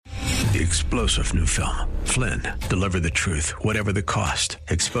The explosive new film, Flynn, deliver the truth, whatever the cost,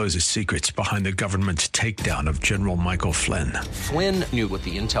 exposes secrets behind the government's takedown of General Michael Flynn. Flynn knew what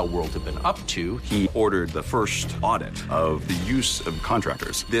the intel world had been up to. He ordered the first audit of the use of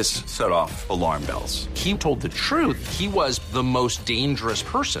contractors. This set off alarm bells. He told the truth. He was the most dangerous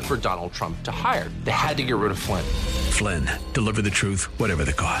person for Donald Trump to hire. They had to get rid of Flynn. Flynn, deliver the truth, whatever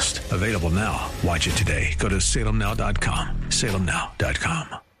the cost. Available now. Watch it today. Go to salemnow.com.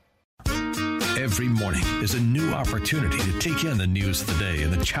 salemnow.com. Every morning is a new opportunity to take in the news of the day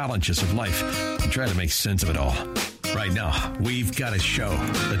and the challenges of life and try to make sense of it all. Right now, we've got a show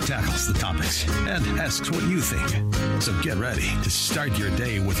that tackles the topics and asks what you think. So get ready to start your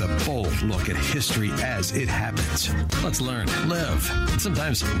day with a bold look at history as it happens. Let's learn, live, and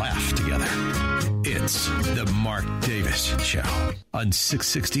sometimes laugh together. It's the Mark Davis Show on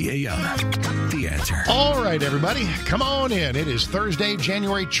 660 AM. The Answer. All right, everybody, come on in. It is Thursday,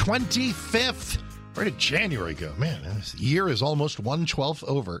 January 25th. Where did January go? Man, this year is almost 1/12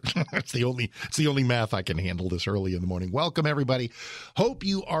 over. It's the only math I can handle this early in the morning. Welcome, everybody. Hope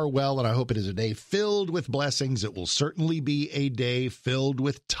you are well, and I hope it is a day filled with blessings. It will certainly be a day filled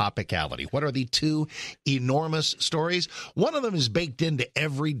with topicality. What are the two enormous stories? One of them is baked into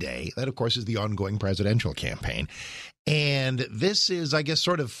every day. That, of course, is the ongoing presidential campaign. And this is, I guess,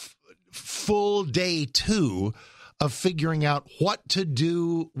 sort of full day two of figuring out what to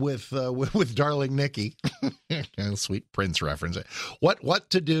do with darling Nikki. Sweet Prince reference. What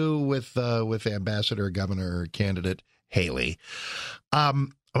to do with Ambassador, Governor candidate Haley. I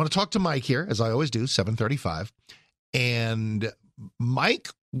want to talk to Mike here, as I always do, 7:35. And Mike,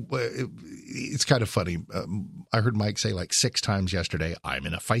 it's kind of funny. I heard Mike say like 6 times yesterday, "I'm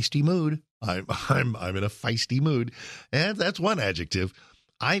in a feisty mood. I'm in a feisty mood," and that's one adjective.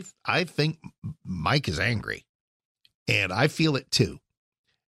 I think Mike is angry. And I feel it too.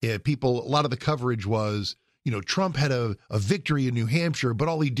 A lot of the coverage was, Trump had a victory in New Hampshire, but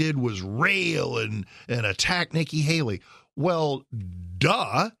all he did was rail and attack Nikki Haley. Well,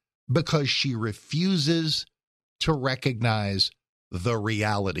 duh, because she refuses to recognize the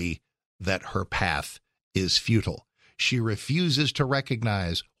reality that her path is futile. She refuses to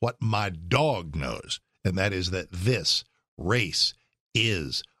recognize what my dog knows, and that is that this race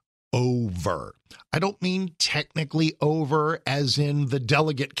is over. I don't mean technically over as in the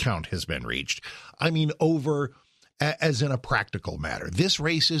delegate count has been reached. I mean over as in a practical matter. This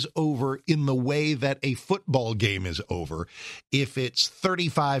race is over in the way that a football game is over if it's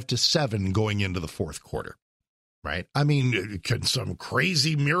 35-7 going into the fourth quarter, right? I mean, can some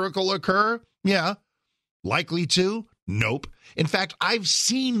crazy miracle occur? Yeah. Likely to? Nope. In fact, I've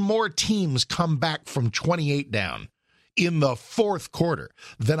seen more teams come back from 28 down in the fourth quarter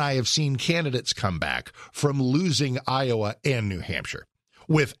than I have seen candidates come back from losing Iowa and New Hampshire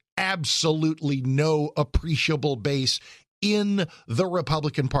with absolutely no appreciable base in the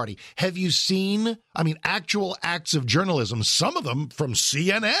Republican Party. Have you seen, actual acts of journalism, some of them from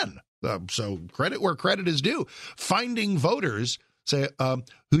CNN, so credit where credit is due, finding voters say,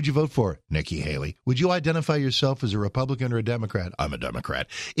 who'd you vote for? Nikki Haley. Would you identify yourself as a Republican or a Democrat? I'm a Democrat.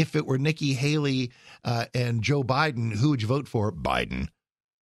 If it were Nikki Haley and Joe Biden, who would you vote for? Biden.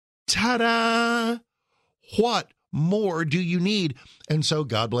 Ta-da! What more do you need? And so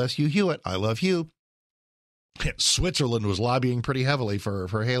God bless you, Hewitt. I love you. Switzerland was lobbying pretty heavily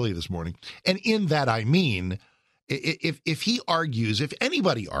for Haley this morning. And in that, I mean, if he argues, if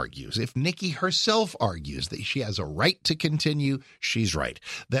anybody argues, if Nikki herself argues that she has a right to continue, she's right.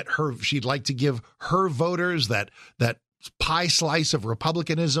 That she'd like to give her voters that pie slice of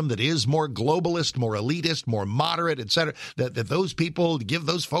Republicanism that is more globalist, more elitist, more moderate, et cetera, that those people give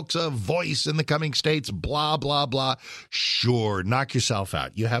those folks a voice in the coming states, blah, blah, blah. Sure, knock yourself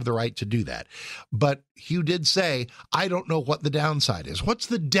out. You have the right to do that. But Hugh did say, I don't know what the downside is. What's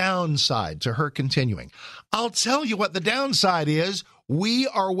the downside to her continuing? I'll tell you what the downside is. We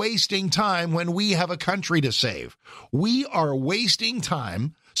are wasting time when we have a country to save. We are wasting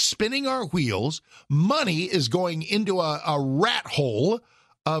time spinning our wheels. Money is going into a rat hole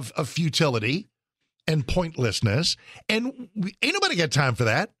of futility and pointlessness. And ain't nobody got time for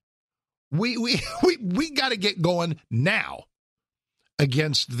that. We got to get going now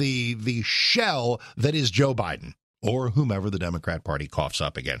against the shell that is Joe Biden or whomever the Democrat Party coughs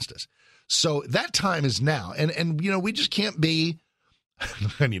up against us. So that time is now. And we just can't be,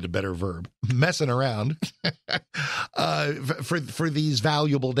 I need a better verb, messing around for these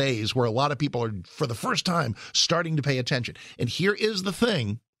valuable days where a lot of people are, for the first time, starting to pay attention. And here is the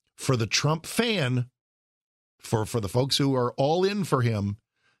thing for the Trump fan, for the folks who are all in for him,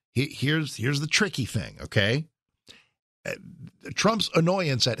 here's the tricky thing, okay? Trump's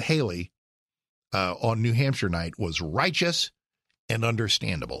annoyance at Haley on New Hampshire night was righteous and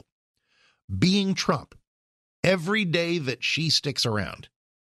understandable. Being Trump, every day that she sticks around,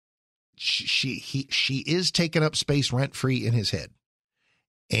 she is taking up space rent-free in his head.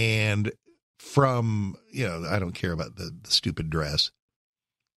 And from, I don't care about the stupid dress.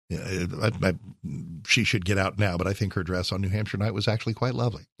 She should get out now, but I think her dress on New Hampshire night was actually quite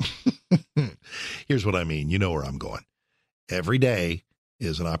lovely. Here's what I mean. You know where I'm going. Every day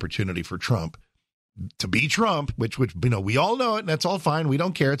is an opportunity for Trump to be Trump, which we all know it, and that's all fine. We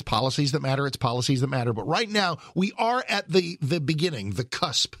don't care. It's policies that matter. It's policies that matter. But right now, we are at the beginning, the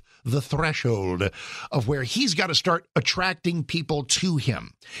cusp, the threshold of where he's got to start attracting people to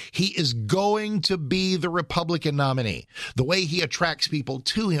him. He is going to be the Republican nominee. The way he attracts people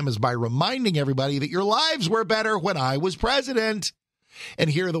to him is by reminding everybody that your lives were better when I was president. And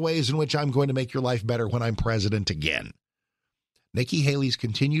here are the ways in which I'm going to make your life better when I'm president again. Nikki Haley's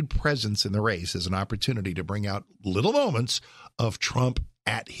continued presence in the race is an opportunity to bring out little moments of Trump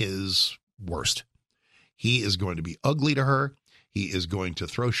at his worst. He is going to be ugly to her. He is going to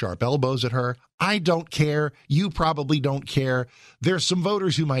throw sharp elbows at her. I don't care. You probably don't care. There's some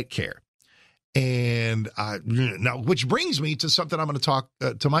voters who might care. And now, which brings me to something I'm going to talk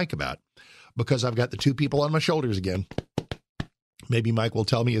to Mike about, because I've got the two people on my shoulders again. Maybe Mike will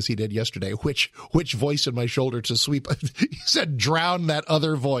tell me, as he did yesterday, which voice in my shoulder to sweep. He said, drown that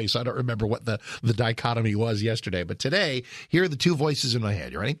other voice. I don't remember what the dichotomy was yesterday. But today, here are the two voices in my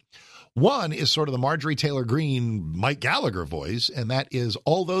head. You ready? One is sort of the Marjorie Taylor Greene, Mike Gallagher voice, and that is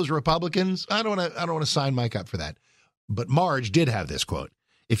all those Republicans. I don't want to sign Mike up for that. But Marge did have this quote.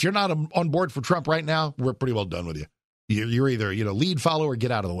 If you're not on board for Trump right now, we're pretty well done with you. You're either, lead, follow, or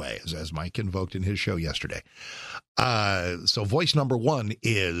get out of the way, as Mike invoked in his show yesterday. So voice number one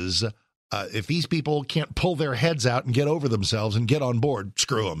is, if these people can't pull their heads out and get over themselves and get on board,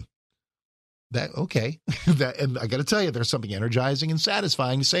 screw them. And I got to tell you, there's something energizing and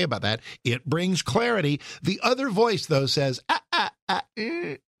satisfying to say about that. It brings clarity. The other voice, though, says,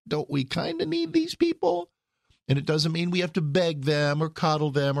 don't we kind of need these people? And it doesn't mean we have to beg them or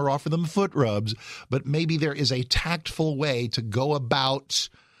coddle them or offer them foot rubs, but maybe there is a tactful way to go about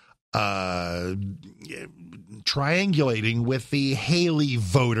triangulating with the Haley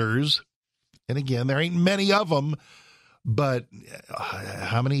voters. And again, there ain't many of them, but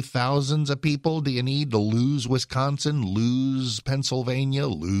how many thousands of people do you need to lose Wisconsin, lose Pennsylvania,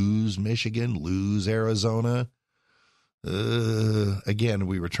 lose Michigan, lose Arizona? Again,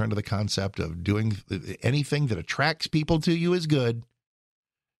 we return to the concept of doing anything that attracts people to you is good.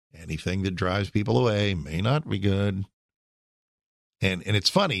 Anything that drives people away may not be good. And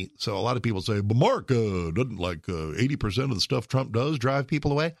it's funny. So a lot of people say, but Mark doesn't 80% of the stuff Trump does drive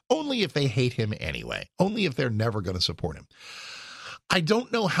people away. Only if they hate him anyway. Only if they're never going to support him. I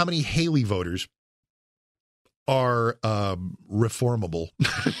don't know how many Haley voters are reformable.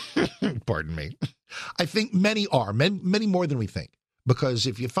 Pardon me. I think many are, many more than we think. Because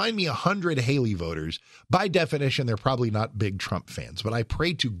if you find me 100 Haley voters, by definition, they're probably not big Trump fans. But I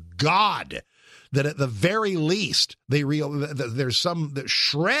pray to God that at the very least, there's some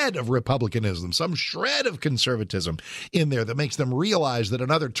shred of republicanism, some shred of conservatism in there that makes them realize that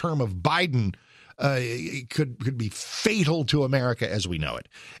another term of Biden could be fatal to America as we know it.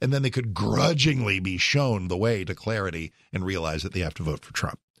 And then they could grudgingly be shown the way to clarity and realize that they have to vote for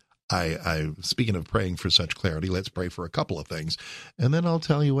Trump. Speaking of praying for such clarity, let's pray for a couple of things, and then I'll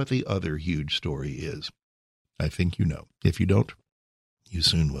tell you what the other huge story is. I think you know. If you don't, you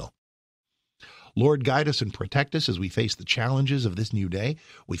soon will. Lord, guide us and protect us as we face the challenges of this new day.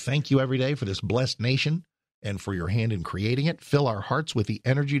 We thank you every day for this blessed nation and for your hand in creating it. Fill our hearts with the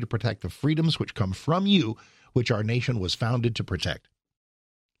energy to protect the freedoms which come from you, which our nation was founded to protect.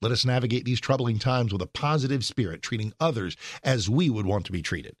 Let us navigate these troubling times with a positive spirit, treating others as we would want to be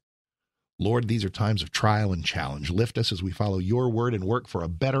treated. Lord, these are times of trial and challenge. Lift us as we follow your word and work for a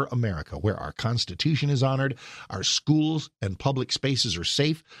better America, where our Constitution is honored, our schools and public spaces are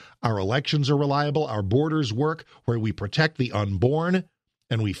safe, our elections are reliable, our borders work, where we protect the unborn,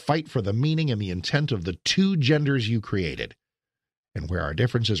 and we fight for the meaning and the intent of the two genders you created, and where our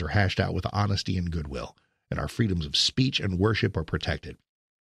differences are hashed out with honesty and goodwill, and our freedoms of speech and worship are protected.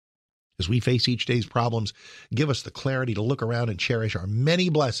 As we face each day's problems, give us the clarity to look around and cherish our many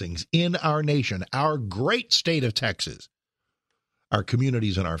blessings in our nation, our great state of Texas, our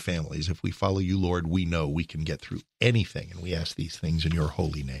communities and our families. If we follow you, Lord, we know we can get through anything, and we ask these things in your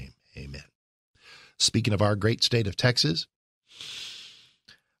holy name. Amen. Speaking of our great state of Texas,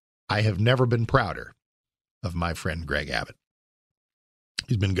 I have never been prouder of my friend Greg Abbott.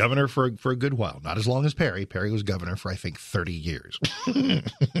 He's been governor for a good while, not as long as Perry. Perry was governor for, I think, 30 years.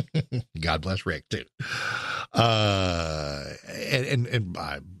 God bless Rick, too. And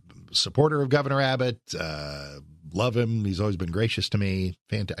supporter of Governor Abbott, love him. He's always been gracious to me.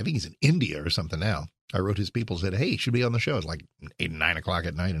 I think he's in India or something now. I wrote his people, said, hey, he should be on the show. It's like 8, 9 o'clock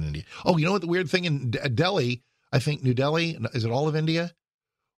at night in India. Oh, you know what the weird thing in Delhi, I think New Delhi, is it all of India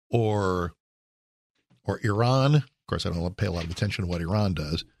or Iran? Of course, I don't pay a lot of attention to what Iran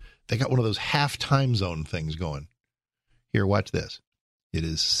does. They got one of those half time zone things going. Here, watch this. It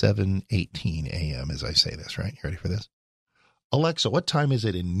is 7:18 a.m. as I say this, right? You ready for this? Alexa, what time is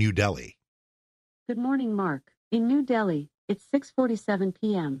it in New Delhi? Good morning, Mark. In New Delhi, it's 6:47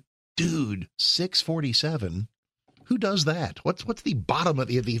 p.m. Dude, 6:47? Who does that? What's the bottom of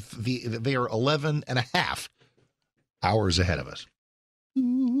the they are 11 and a half hours ahead of us.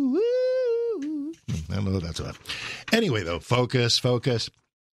 I don't know what that's about. Anyway, though, focus.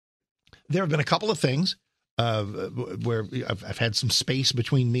 There have been a couple of things where I've had some space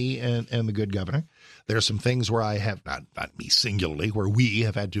between me and the good governor. There are some things where I have, not me singularly, where we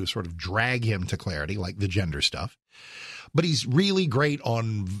have had to sort of drag him to clarity, like the gender stuff. But he's really great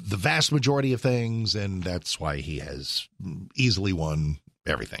on the vast majority of things, and that's why he has easily won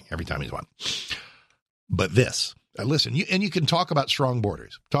everything, every time he's won. But this, listen, you can talk about strong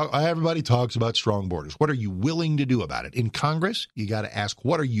borders. Everybody talks about strong borders. What are you willing to do about it? In Congress, you got to ask,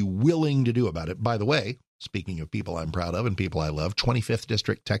 what are you willing to do about it? By the way, speaking of people I'm proud of and people I love, 25th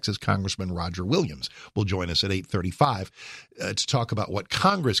District Texas Congressman Roger Williams will join us at 8:35 to talk about what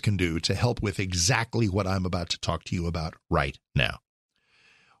Congress can do to help with exactly what I'm about to talk to you about right now.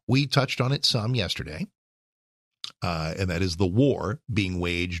 We touched on it some yesterday, and that is the war being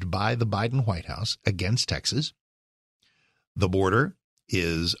waged by the Biden White House against Texas. The border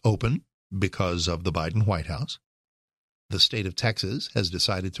is open because of the Biden White House. The state of Texas has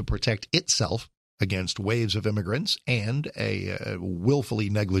decided to protect itself against waves of immigrants and a willfully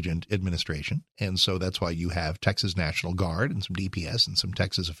negligent administration. And so that's why you have Texas National Guard and some DPS and some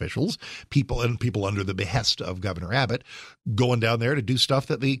Texas officials, people under the behest of Governor Abbott, going down there to do stuff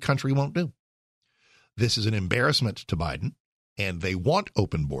that the country won't do. This is an embarrassment to Biden, and they want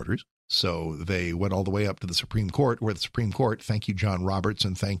open borders. So they went all the way up to the Supreme Court, where the Supreme Court, thank you, John Roberts,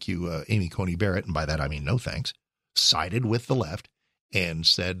 and thank you, Amy Coney Barrett, and by that I mean no thanks, sided with the left and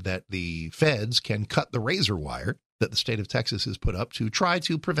said that the feds can cut the razor wire that the state of Texas has put up to try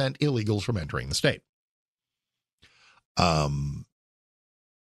to prevent illegals from entering the state. Governor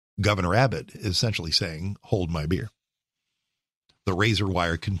Abbott is essentially saying, hold my beer. The razor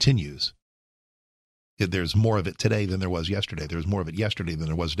wire continues. There's more of it today than there was yesterday. There's more of it yesterday than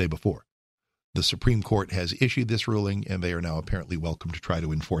there was the day before. The Supreme Court has issued this ruling, and they are now apparently welcome to try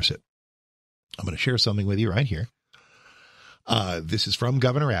to enforce it. I'm going to share something with you right here. This is from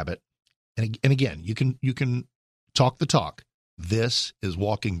Governor Abbott. And again, you can talk the talk. This is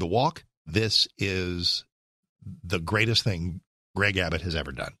walking the walk. This is the greatest thing Greg Abbott has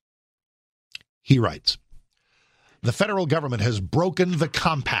ever done. He writes, the federal government has broken the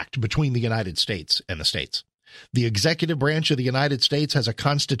compact between the United States and the states. The executive branch of the United States has a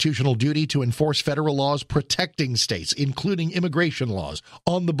constitutional duty to enforce federal laws protecting states, including immigration laws,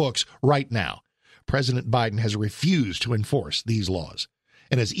 on the books right now. President Biden has refused to enforce these laws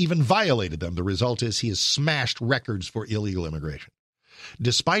and has even violated them. The result is he has smashed records for illegal immigration.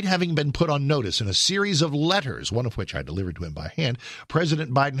 Despite having been put on notice in a series of letters, one of which I delivered to him by hand,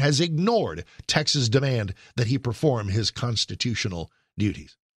 President Biden has ignored Texas' demand that he perform his constitutional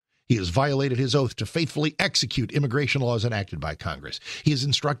duties. He has violated his oath to faithfully execute immigration laws enacted by Congress. He has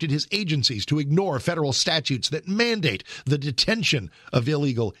instructed his agencies to ignore federal statutes that mandate the detention of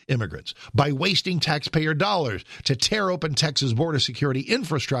illegal immigrants. By wasting taxpayer dollars to tear open Texas border security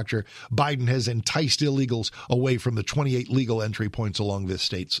infrastructure, Biden has enticed illegals away from the 28 legal entry points along this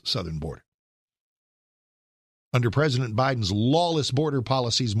state's southern border. Under President Biden's lawless border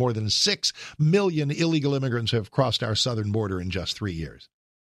policies, more than 6 million illegal immigrants have crossed our southern border in just 3 years.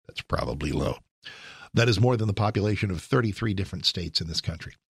 That's probably low. That is more than the population of 33 different states in this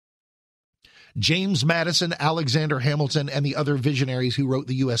country. James Madison, Alexander Hamilton, and the other visionaries who wrote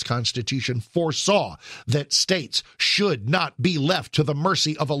the U.S. Constitution foresaw that states should not be left to the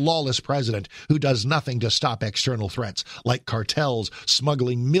mercy of a lawless president who does nothing to stop external threats like cartels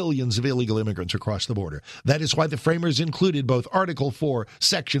smuggling millions of illegal immigrants across the border. That is why the framers included both Article 4,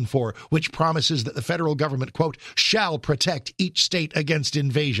 Section 4, which promises that the federal government, quote, shall protect each state against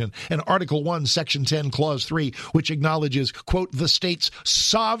invasion, and Article 1, Section 10, Clause 3, which acknowledges, quote, the state's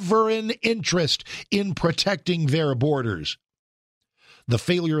sovereign interest in protecting their borders. The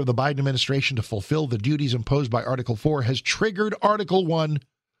failure of the Biden administration to fulfill the duties imposed by Article 4 has triggered Article 1,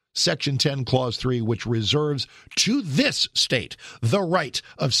 Section 10, Clause 3, which reserves to this state the right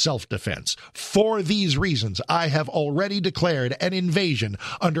of self-defense. For these reasons, I have already declared an invasion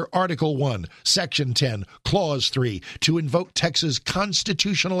under Article 1, Section 10, Clause 3, to invoke Texas'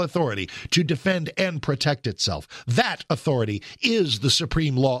 constitutional authority to defend and protect itself. That authority is the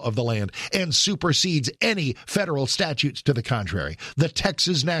supreme law of the land and supersedes any federal statutes to the contrary. The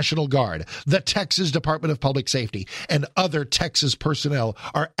Texas National Guard, the Texas Department of Public Safety, and other Texas personnel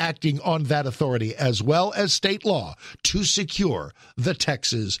are acting on that authority as well as state law to secure the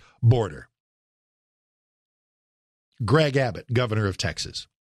Texas border. Greg Abbott, governor of Texas.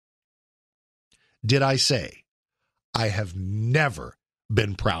 Did I say I have never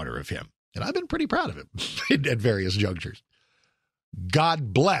been prouder of him? And I've been pretty proud of him at various junctures.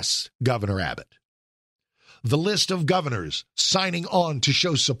 God bless Governor Abbott. The list of governors signing on to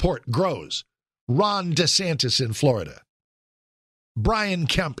show support grows. Ron DeSantis in Florida, Brian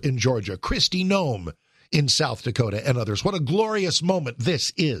Kemp in Georgia, Kristi Noem in South Dakota, and others. What a glorious moment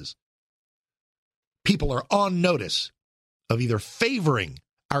this is. People are on notice of either favoring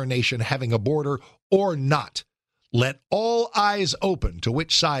our nation having a border or not. Let all eyes open to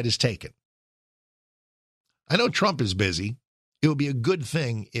which side is taken. I know Trump is busy. It would be a good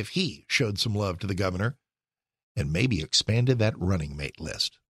thing if he showed some love to the governor and maybe expanded that running mate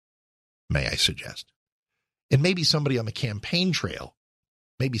list, may I suggest. And maybe somebody on the campaign trail,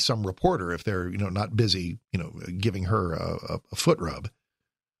 maybe some reporter, if they're not busy, giving her a foot rub,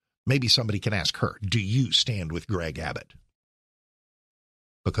 maybe somebody can ask her, do you stand with Greg Abbott?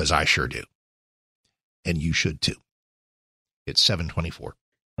 Because I sure do. And you should too. It's 7:24.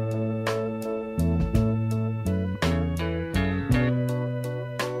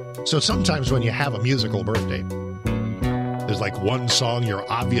 So sometimes when you have a musical birthday, there's like one song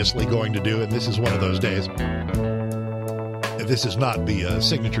you're obviously going to do, and this is one of those days. This is not the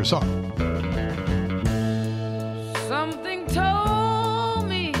signature song. Something told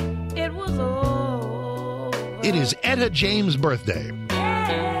me it was over. It is Etta James' birthday.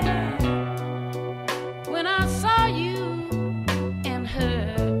 When I saw you and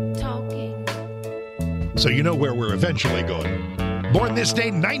her talking. So you know where we're eventually going. Born this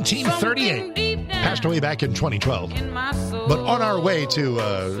day, 1938. Passed away back in 2012. But on our way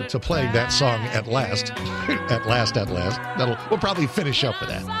to playing that song at last. At last. We'll probably finish up with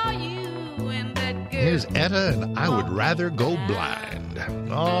that. Here's Etta and I Would Rather Go Blind.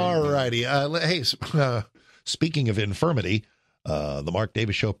 All righty. Hey, speaking of infirmity, the Mark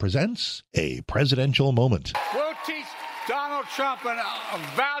Davis Show presents a presidential moment. We'll teach Donald Trump a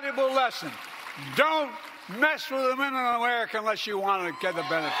valuable lesson. Don't mess with the men in America unless you want to get the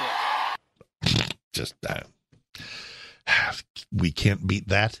benefit. Just, we can't beat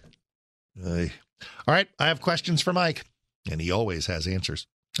that. All right, I have questions for Mike, and he always has answers.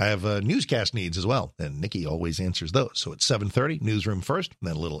 I have newscast needs as well, and Nikki always answers those. So it's 7:30, newsroom first, and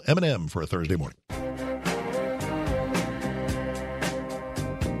then a little M&M for a Thursday morning.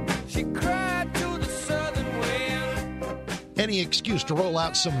 She cried to the southern wind. Any excuse to roll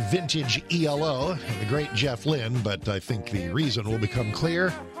out some vintage ELO and the great Jeff Lynne, but I think the reason will become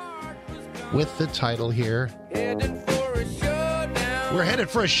clear with the title here. We're headed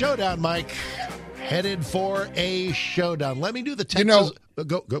for a showdown, Mike. Headed for a showdown. Let me do the Texas.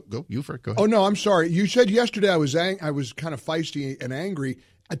 Go. You first. Go ahead. Oh, no, I'm sorry. You said yesterday I was kind of feisty and angry.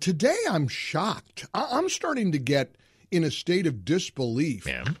 Today I'm shocked. I'm starting to get in a state of disbelief.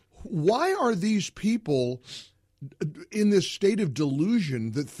 Man. Why are these people in this state of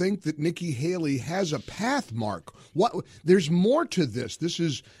delusion that think that Nikki Haley has a path, Mark? What? There's more to this. This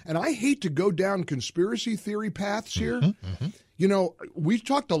is, and I hate to go down conspiracy theory paths here. Mm-hmm. We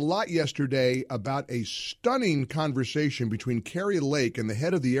talked a lot yesterday about a stunning conversation between Kari Lake and the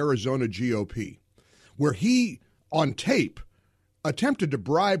head of the Arizona GOP, where he, on tape, attempted to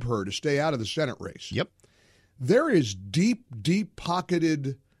bribe her to stay out of the Senate race. Yep. There is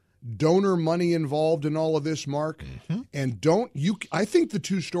deep-pocketed donor money involved in all of this, Mark. Mm-hmm. And I think the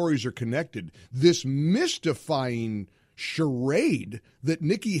two stories are connected. This mystifying charade that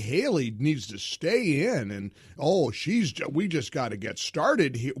Nikki Haley needs to stay in and, we just got to get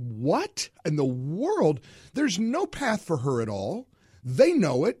started here. What in the world? There's no path for her at all. They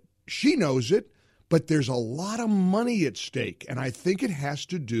know it. She knows it. But there's a lot of money at stake. And I think it has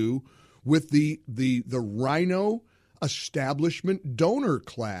to do with the rhino establishment donor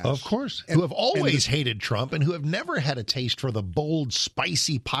class. Of course. Who have always hated Trump and who have never had a taste for the bold,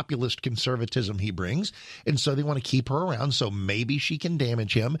 spicy, populist conservatism he brings. And so they want to keep her around so maybe she can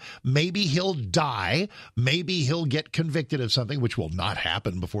damage him. Maybe he'll die. Maybe he'll get convicted of something, which will not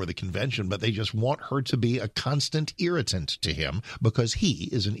happen before the convention, but they just want her to be a constant irritant to him because he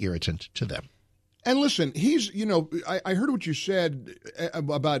is an irritant to them. And listen, I heard what you said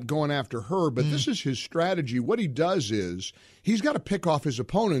about going after her, but this is his strategy. What he does is he's got to pick off his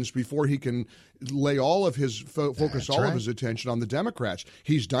opponents before he can lay all of his focus, of his attention on the Democrats.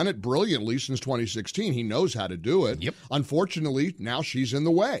 He's done it brilliantly since 2016. He knows how to do it. Yep. Unfortunately, now she's in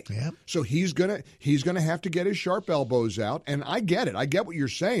the way. Yep. So he's gonna have to get his sharp elbows out. And I get it. I get what you're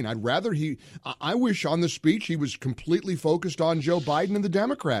saying. I wish on the speech he was completely focused on Joe Biden and the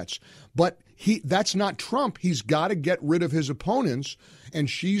Democrats. But that's not Trump. He's got to get rid of his opponents, and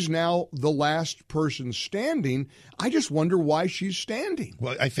she's now the last person standing. I just wonder why she's standing.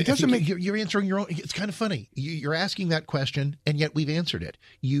 Well, I think you're answering your own. It's kind of funny. You're asking that question, and yet we've answered it.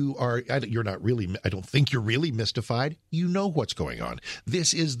 You're not really. I don't think you're really mystified. You know what's going on.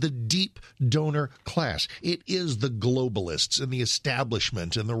 This is the deep donor class. It is the globalists and the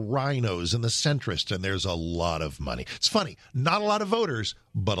establishment and the rhinos and the centrists, and there's a lot of money. It's funny. Not a lot of voters,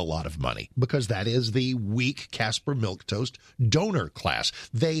 but a lot of money, because that is the weak Casper Milquetoast donor class.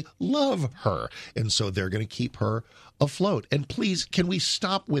 They love her, and so they're going to keep her afloat. And please, can we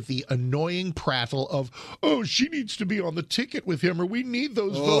stop with the annoying prattle of, oh, she needs to be on the ticket with him, or we need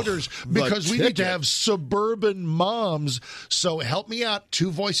those voters because we need to have suburban moms. So help me out. Two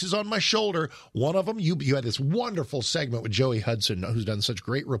voices on my shoulder. One of them, you had this wonderful segment with Joey Hudson, who's done such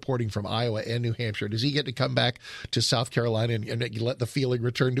great reporting from Iowa and New Hampshire. Does he get to come back to South Carolina and let the feeling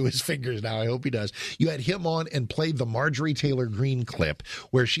return to his fingers now? I hope he does. You had him on and played the Marjorie Taylor Greene clip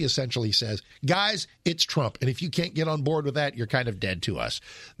where she essentially says, guys, it's Trump. And if you can't get on board with that, you're kind of dead to us.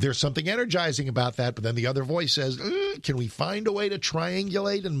 There's something energizing about that. But then the other voice says, can we find a way to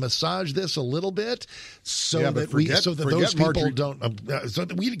triangulate and massage this a little bit so that those people don't,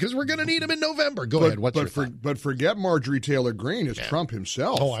 because we're going to need them in November. Go ahead. But forget Marjorie Taylor Greene. It's Trump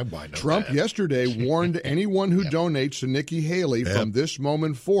himself. Oh, I know Trump that. Yesterday warned anyone who donates to Nikki Haley from this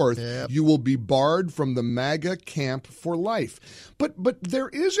moment forth, you will be barred from the MAGA camp for life. But there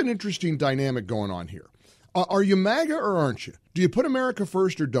is an interesting dynamic going on here. Are you MAGA or aren't you? Do you put America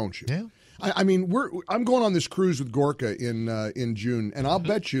first or don't you? Yeah. I'm going on this cruise with Gorka in June, and I'll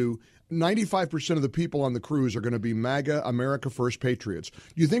bet you 95% of the people on the cruise are going to be MAGA, America First patriots.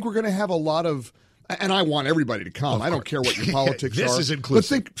 Do you think we're going to have a lot of? And I want everybody to come. I don't care what your politics this are. This is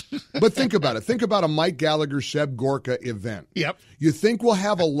inclusive. But think about it. Think about a Mike Gallagher, Seb Gorka event. Yep. You think we'll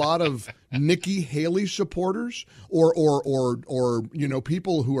have a lot of Nikki Haley supporters or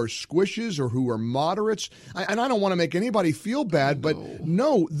people who are squishes or who are moderates? And I don't want to make anybody feel bad, but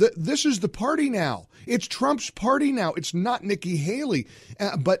this is the party now. It's Trump's party now. It's not Nikki Haley.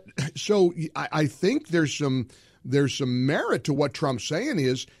 So I think there's some merit to what Trump's saying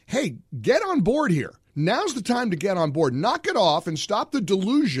is, hey, get on board here. Now's the time to get on board. Knock it off and stop the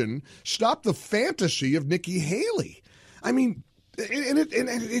delusion, stop the fantasy of Nikki Haley. I mean, and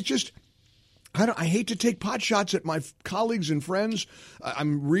it just, I hate to take pot shots at my colleagues and friends.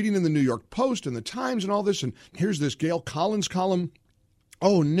 I'm reading in the New York Post and the Times and all this, and here's this Gail Collins column.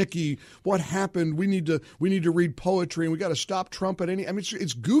 Oh, Nikki, what happened? We need to read poetry, and we got to stop Trump at any. I mean,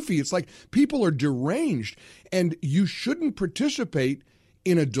 it's goofy. It's like people are deranged, and you shouldn't participate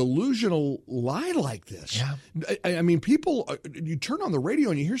in a delusional lie like this. Yeah. I mean, people. You turn on the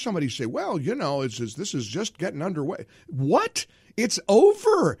radio and you hear somebody say, "Well, this is just getting underway." What? It's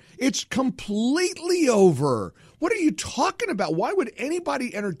over. It's completely over. What are you talking about? Why would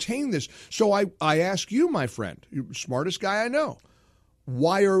anybody entertain this? So I ask you, my friend, you're the smartest guy I know.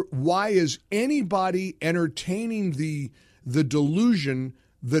 Why is anybody entertaining the delusion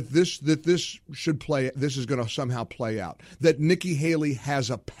that this should play? This is going to somehow play out. That Nikki Haley has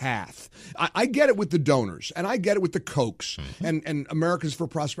a path. I get it with the donors, and I get it with the Kochs and Americans for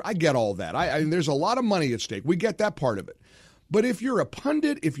Prosperity. I get all that. There's a lot of money at stake. We get that part of it. But if you're a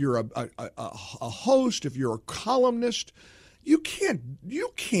pundit, if you're a host, if you're a columnist, you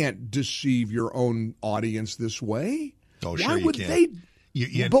can't deceive your own audience this way. Oh, why sure you would can. They?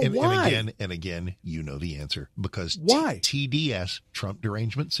 But why? And again, you know the answer. Because why? TDS, Trump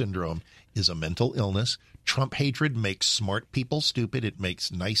Derangement Syndrome, is a mental illness. Trump hatred makes smart people stupid. It makes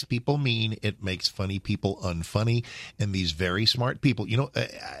nice people mean. It makes funny people unfunny. And these very smart people,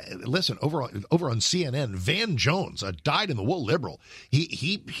 listen, over on CNN, Van Jones, a dyed-in-the-wool liberal,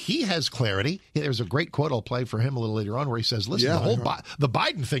 he has clarity. There's a great quote I'll play for him a little later on where he says, listen, the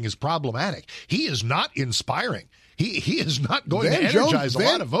Biden thing is problematic. He is not inspiring. He is not going to energize a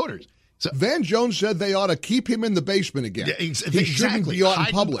lot of voters. So, Van Jones said they ought to keep him in the basement again. Yeah, he shouldn't be out in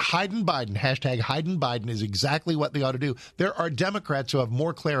public. Biden, hashtag Biden Biden is exactly what they ought to do. There are Democrats who have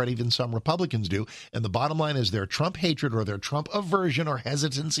more clarity than some Republicans do, and the bottom line is their Trump hatred or their Trump aversion or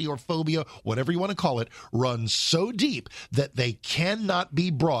hesitancy or phobia, whatever you want to call it, runs so deep that they cannot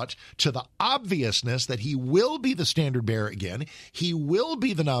be brought to the obviousness that he will be the standard bearer again, he will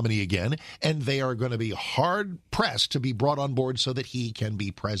be the nominee again, and they are going to be hard-pressed to be brought on board so that he can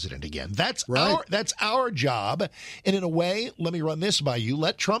be president again. That's our job. And in a way, let me run this by you.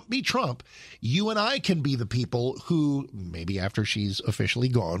 Let Trump be Trump. You and I can be the people who, maybe after she's officially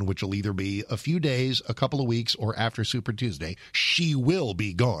gone, which will either be a few days, a couple of weeks, or after Super Tuesday, she will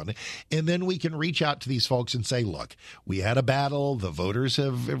be gone. And then we can reach out to these folks and say, look, we had a battle. The voters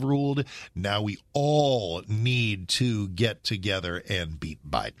have ruled. Now we all need to get together and beat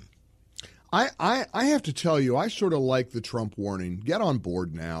Biden. I have to tell you, I sort of like the Trump warning. Get on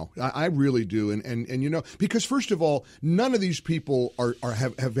board now. I really do. And you know, because first of all, none of these people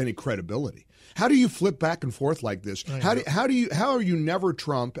have any credibility. How do you flip back and forth like this? How are you never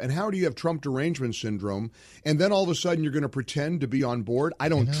Trump, and how do you have Trump derangement syndrome, and then all of a sudden you're going to pretend to be on board? I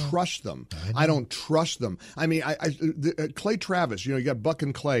don't trust them. I don't trust them. I mean, Clay Travis, you got Buck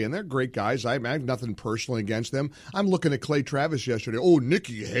and Clay, and they're great guys. I have nothing personally against them. I'm looking at Clay Travis yesterday. Oh,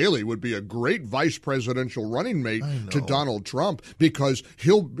 Nikki Haley would be a great vice presidential running mate to Donald Trump because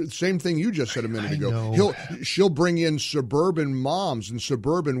same thing you just said a minute ago. She'll bring in suburban moms and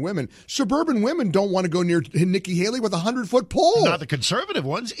suburban women. Suburban women don't want to go near Nikki Haley with a 100-foot pole. Not the conservative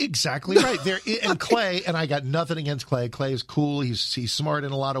ones. Exactly right. And Clay, and I got nothing against Clay. Clay is cool. He's smart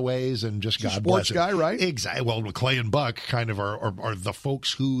in a lot of ways, and just God bless him. Sports guy, right? Exactly. Well, Clay and Buck kind of are the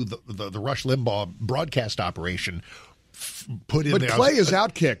folks who the Rush Limbaugh broadcast operation put in but there. Clay is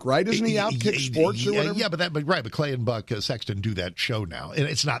Outkick, right? Isn't he Outkick Sports or whatever? Yeah, but Clay and Buck Sexton do that show now, and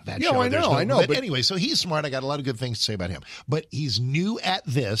it's not that show. I know. But anyway, so he's smart. I got a lot of good things to say about him. But he's new at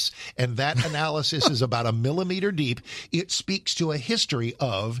this, and that analysis is about a millimeter deep. It speaks to a history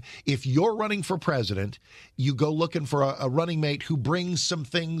of if you're running for president, you go looking for a running mate who brings some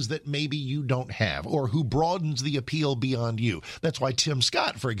things that maybe you don't have, or who broadens the appeal beyond you. That's why Tim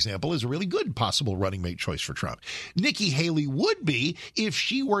Scott, for example, is a really good possible running mate choice for Trump. Nikki Haley would be if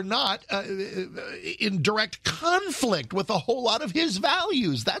she were not in direct conflict with a whole lot of his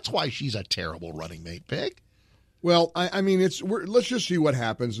values. That's why she's a terrible running mate, Pig. Well, I mean, let's just see what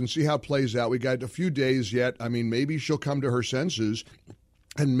happens and see how it plays out. We got a few days yet. I mean, maybe she'll come to her senses.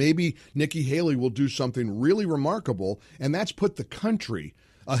 And maybe Nikki Haley will do something really remarkable, and that's put the country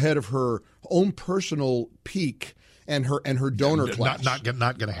ahead of her own personal peak and her donor class. Not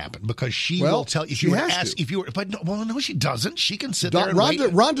going to happen, because she will tell you. No, she doesn't. She can sit there and Ron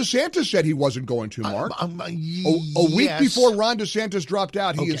DeSantis said he wasn't going to, Mark. A week before Ron DeSantis dropped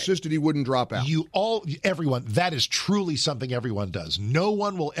out, he insisted he wouldn't drop out. Everyone, that is truly something everyone does. No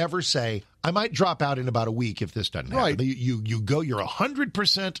one will ever say, I might drop out in about a week if this doesn't happen. Right. You're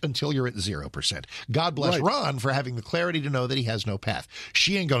 100% until you're at 0%. God bless Ron for having the clarity to know that he has no path.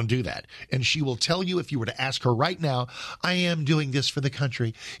 She ain't going to do that. And she will tell you, if you were to ask her right now, I am doing this for the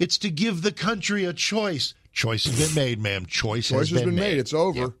country. It's to give the country a choice. Choice has been made, ma'am. Choice has been made. It's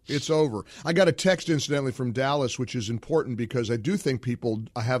over. Yeah. It's over. I got a text, incidentally, from Dallas, which is important because I do think people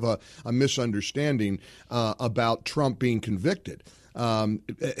have a misunderstanding about Trump being convicted.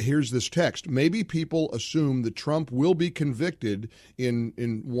 Here's this text. Maybe people assume that Trump will be convicted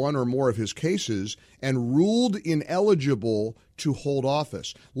in one or more of his cases and ruled ineligible to hold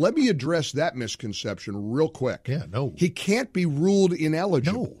office. Let me address that misconception real quick. Yeah, no. He can't be ruled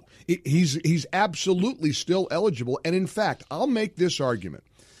ineligible. No. He's absolutely still eligible. And in fact, I'll make this argument.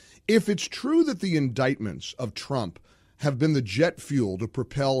 If it's true that the indictments of Trump have been the jet fuel to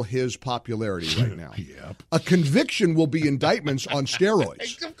propel his popularity right now. Yep. A conviction will be indictments on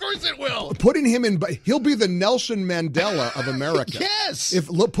steroids. Of course it will. Putting him in, he'll be the Nelson Mandela of America. Yes.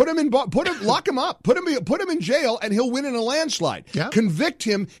 Lock him up, put him in jail, and he'll win in a landslide. Yeah. Convict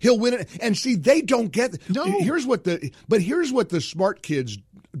him, he'll win it. And see, they don't get. No. Here's what the smart kids.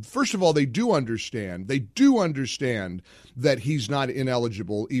 First of all, they do understand that he's not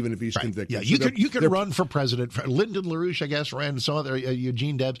ineligible, even if he's convicted. Yeah, you can run for president. Lyndon LaRouche, I guess, ran. Some other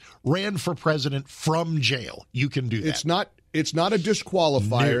Eugene Debs ran for president from jail. You can do that. It's not It's not a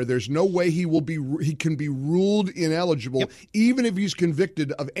disqualifier. No. There's no way he can be ruled ineligible, even if he's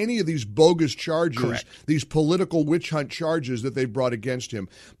convicted of any of these bogus charges, Correct. these political witch hunt charges that they brought against him.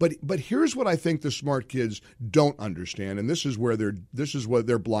 But here's what I think the smart kids don't understand, and this is what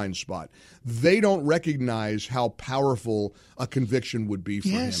their blind spot. They don't recognize how powerful a conviction would be for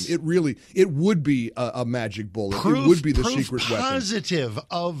him. It would be a magic bullet. It would be the secret weapon. Positive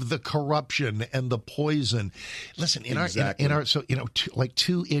of the corruption and the poison. Listen, in our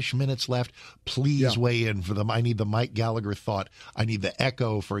 2-ish minutes left. Please weigh in for them. I need the Mike Gallagher thought. I need the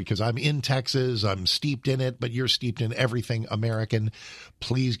echo because I'm in Texas. I'm steeped in it, but you're steeped in everything American.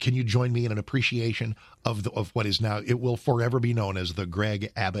 Please, can you join me in an appreciation of what is now? It will forever be known as the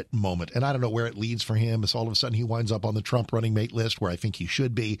Greg Abbott moment. And I don't know where it leads for him. It's all of a sudden he winds up on the Trump running mate list where I think he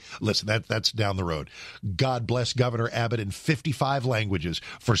should be. Listen, that's down the road. God bless Governor Abbott in 55 languages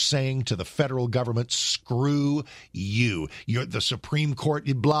for saying to the federal government, screw you. You're the Supreme Court,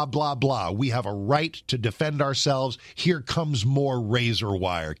 blah, blah, blah. We have a right to defend ourselves. Here comes more razor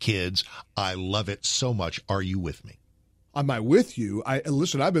wire, kids. I love it so much. Are you with me? Am I with you?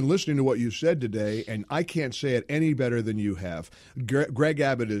 Listen, I've been listening to what you said today, and I can't say it any better than you have. Greg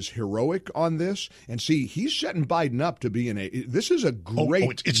Abbott is heroic on this, and see, he's setting Biden up to be this is a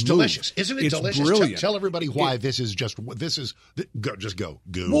great it's move. Delicious. Isn't it delicious? Brilliant. Tell everybody why this is go.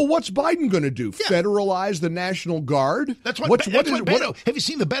 Well, what's Biden going to do? Federalize the National Guard? That's what Beto. Have you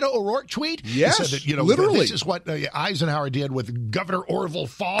seen the Beto O'Rourke tweet? Yes, he said that, literally. This is what Eisenhower did with Governor Orville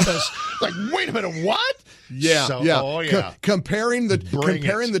Faubus. Like, wait a minute, what? Yeah, so, yeah. Oh, yeah. Comparing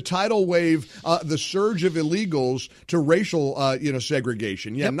the tidal wave, the surge of illegals to racial,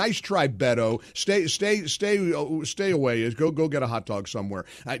 segregation. Yeah, nice try, Beto. Stay away. Go get a hot dog somewhere.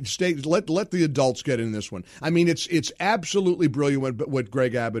 Let the adults get in this one. I mean, it's absolutely brilliant what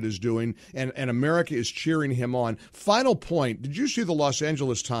Greg Abbott is doing, and America is cheering him on. Final point: did you see the Los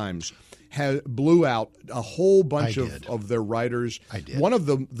Angeles Times blew out a whole bunch of their writers? I did. One of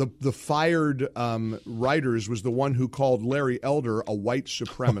the fired writers was the one who called Larry Elder a white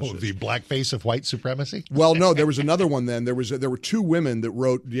supremacist. Oh, the blackface of white supremacy? Well, no, there was another one then. There were two women that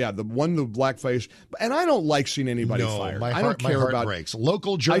wrote, the blackface. And I don't like seeing anybody fired. My heart breaks.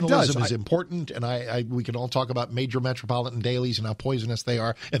 Local journalism is important, and we can all talk about major metropolitan dailies and how poisonous they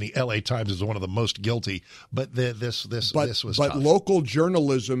are, and the L.A. Times is one of the most guilty. But this was tough. But local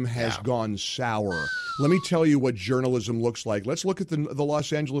journalism has gone sour. Let me tell you what journalism looks like. Let's look at the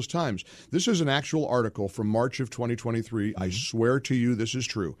Los Angeles Times. This is an actual article from March of 2023. I swear to you this is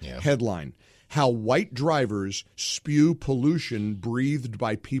true. Yeah. Headline: How white drivers spew pollution breathed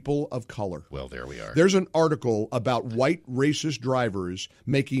by people of color. Well, there we are. There's an article about white racist drivers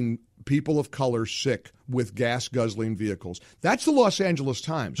making people of color sick with gas-guzzling vehicles. That's the Los Angeles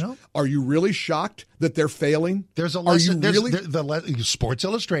Times. No. Are you really shocked that they're failing? There's a lesson. Sports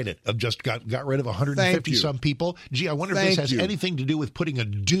Illustrated have just got rid of 150-some people. Gee, I wonder if this has anything to do with putting a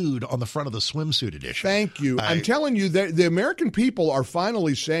dude on the front of the swimsuit edition. Thank you. I'm telling you, the American people are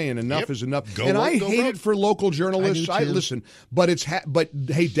finally saying enough is enough. I hate it for local journalists. I listen, but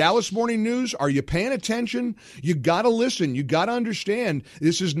hey, Dallas Morning News, are you paying attention? You got to listen. You got to understand.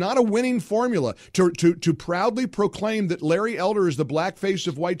 This is not a winning formula to proudly proclaim that Larry Elder is the blackface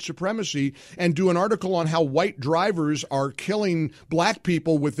of white supremacy and do an article on how white drivers are killing black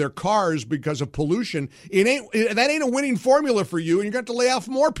people with their cars because of pollution. That ain't a winning formula for you, and you're going to have to lay off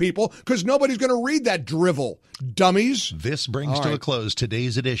more people because nobody's going to read that drivel, dummies. This brings to a close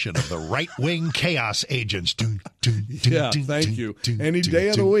today's edition of the Right-Wing Chaos Agents. Thank you. Any day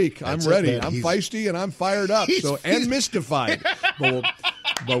of the week, I'm ready. I'm feisty and I'm fired up, and mystified.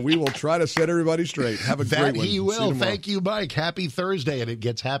 But we will try to set everybody straight. Have a great one. He will. Thank you, Mike. Happy Thursday, and it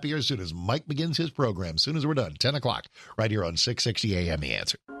gets happier as soon as Mike begins his program. As soon as we're done, 10 o'clock, right here on 660 AM, The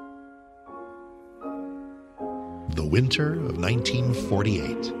Answer. The winter of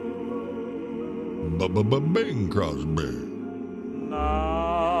 1948. Bing Crosby.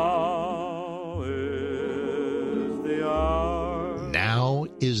 Now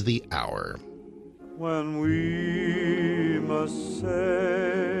is the hour. When we must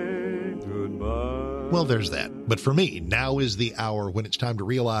say goodbye. Well, there's that. But for me, now is the hour when it's time to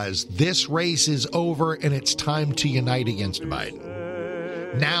realize this race is over and it's time to unite against Biden.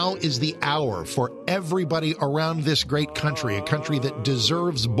 Now is the hour for everybody around this great country, a country that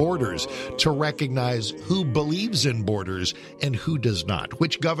deserves borders, to recognize who believes in borders and who does not,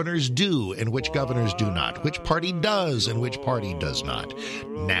 which governors do and which governors do not, which party does and which party does not.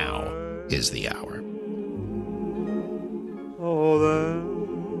 Now is the hour. Oh,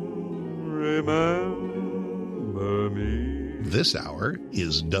 then remember me. This hour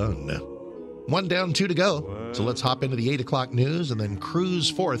is done. 1 down, 2 to go. So let's hop into the 8 o'clock news and then cruise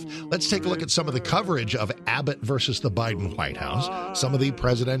forth. Let's take a look at some of the coverage of Abbott versus the Biden White House, some of the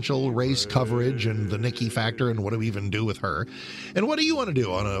presidential race coverage and the Nikki factor and what do we even do with her. And what do you want to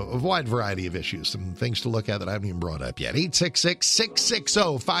do on a wide variety of issues? Some things to look at that I haven't even brought up yet.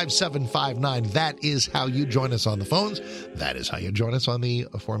 866-660-5759. That is how you join us on the phones. That is how you join us on the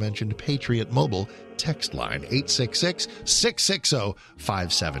aforementioned Patriot Mobile text line,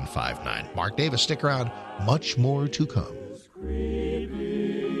 866-660-5759. Mark Davis, stick around. Much more to come.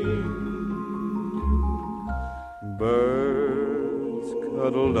 Birds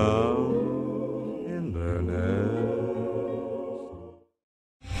cuddle down in their nest.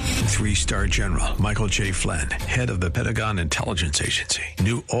 3-star General Michael J. Flynn, head of the Pentagon Intelligence Agency,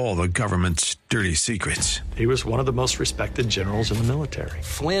 knew all the government's dirty secrets. He was one of the most respected generals in the military.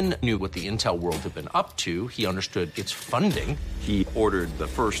 Flynn knew what the intel world had been up to. He understood its funding. He ordered the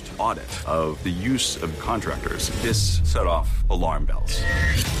first audit of the use of contractors. This set off alarm bells.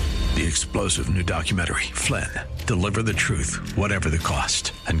 The explosive new documentary, Flynn, Deliver the Truth, Whatever the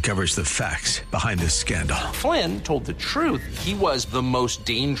Cost, uncovers the facts behind this scandal. Flynn told the truth. He was the most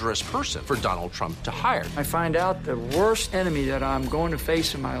dangerous person for Donald Trump to hire. I find out the worst enemy that I'm going to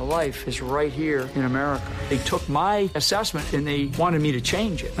face in my life is right here in America. They took my assessment and they wanted me to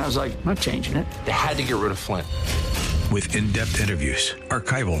change it. And I was like, I'm not changing it. They had to get rid of Flynn. With in-depth interviews,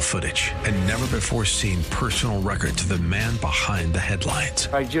 archival footage, and never-before-seen personal records of the man behind the headlines.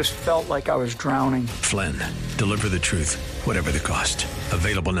 I just felt like I was drowning. Flynn, Deliver the Truth, Whatever the Cost.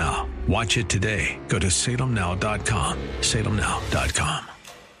 Available now. Watch it today. Go to salemnow.com. salemnow.com.